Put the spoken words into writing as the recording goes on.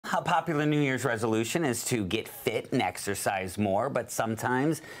A popular New Year's resolution is to get fit and exercise more, but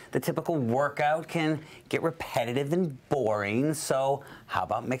sometimes the typical workout can get repetitive and boring. So how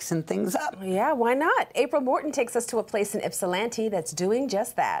about mixing things up? Yeah, why not? April Morton takes us to a place in Ypsilanti that's doing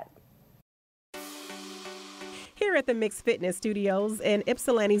just that. Here at the Mix Fitness Studios in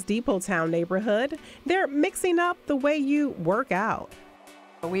Ypsilanti's Depot Town neighborhood, they're mixing up the way you work out.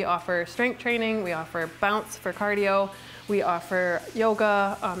 We offer strength training, we offer bounce for cardio, we offer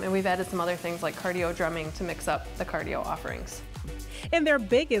yoga, and we've added some other things like cardio drumming to mix up the cardio offerings. And their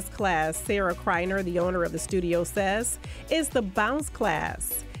biggest class, Sarah Kreiner, the owner of the studio, says, is the bounce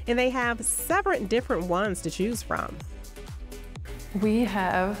class. And they have 7 different ones to choose from. We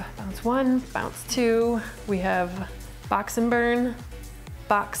have bounce 1, bounce 2, we have box and burn,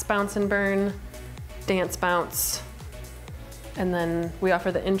 box, bounce and burn, dance bounce, and then we offer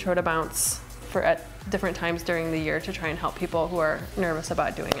the intro to bounce at different times during the year to try and help people who are nervous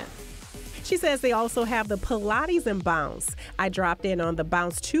about doing it. She says they also have the Pilates and bounce. I dropped in on the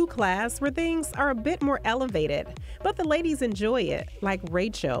bounce 2 class where things are a bit more elevated, but the ladies enjoy it, like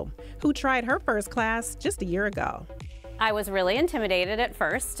Rachel, who tried her first class just a year ago. I was really intimidated at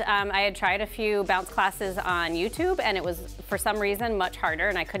first. I had tried a few bounce classes on YouTube and it was, for some reason, much harder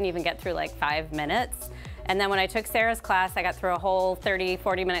and I couldn't even get through like 5 minutes. And then when I took Sarah's class, I got through a whole 40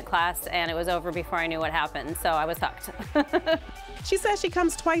 minute class and it was over before I knew what happened, so I was hooked. She says she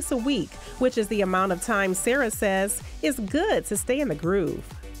comes twice a week, which is the amount of time Sarah says is good to stay in the groove.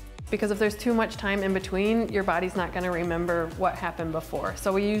 Because if there's too much time in between, your body's not going to remember what happened before.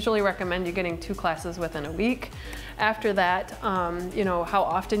 So we usually recommend you getting 2 classes within a week. After that, you know, how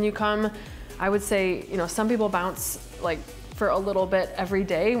often you come, I would say, you know, some people bounce like for a little bit every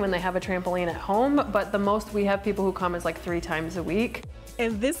day when they have a trampoline at home, but the most we have people who come is like 3 times a week.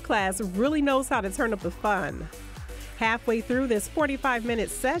 And this class really knows how to turn up the fun. Halfway through this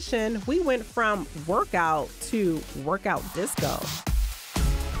 45-minute session, we went from workout to workout disco.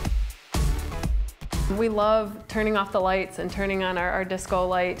 We love turning off the lights and turning on our disco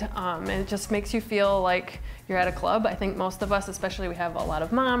light, and it just makes you feel like you're at a club. I think most of us, especially we have a lot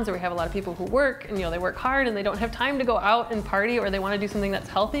of moms or we have a lot of people who work and, you know, they work hard and they don't have time to go out and party, or they want to do something that's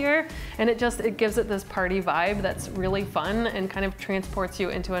healthier, and it gives it this party vibe that's really fun and kind of transports you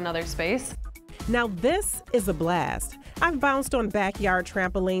into another space. Now this is a blast. I've bounced on backyard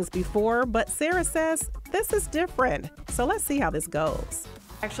trampolines before, but Sarah says this is different. So let's see how this goes.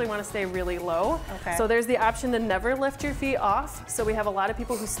 Actually want to stay really low. Okay. So there's the option to never lift your feet off. So we have a lot of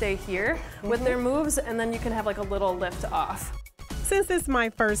people who stay here with their moves, and then you can have like a little lift off. Since it's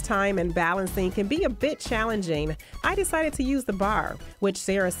my first time and balancing can be a bit challenging, I decided to use the bar, which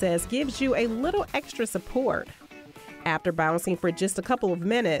Sarah says gives you a little extra support. After bouncing for just a couple of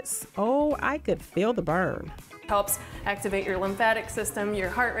minutes, oh, I could feel the burn. Helps activate your lymphatic system, your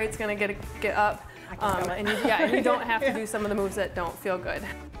heart rate's gonna get up. And you don't have to do some of the moves that don't feel good.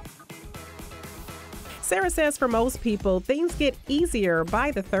 Sarah says for most people, things get easier by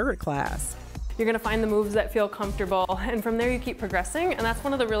the 3rd class. You're gonna find the moves that feel comfortable, and from there you keep progressing, and that's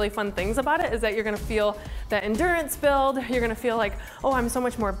one of the really fun things about it, is that you're gonna feel that endurance build. You're gonna feel like, oh, I'm so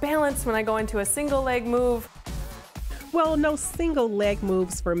much more balanced when I go into a single leg move. Well, no single leg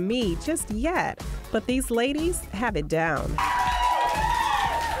moves for me just yet, but these ladies have it down.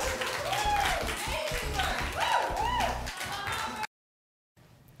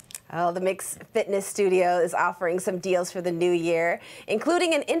 Oh, the Mix Fitness Studio is offering some deals for the new year,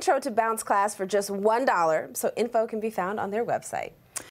 including an intro to bounce class for just $1. So info can be found on their website.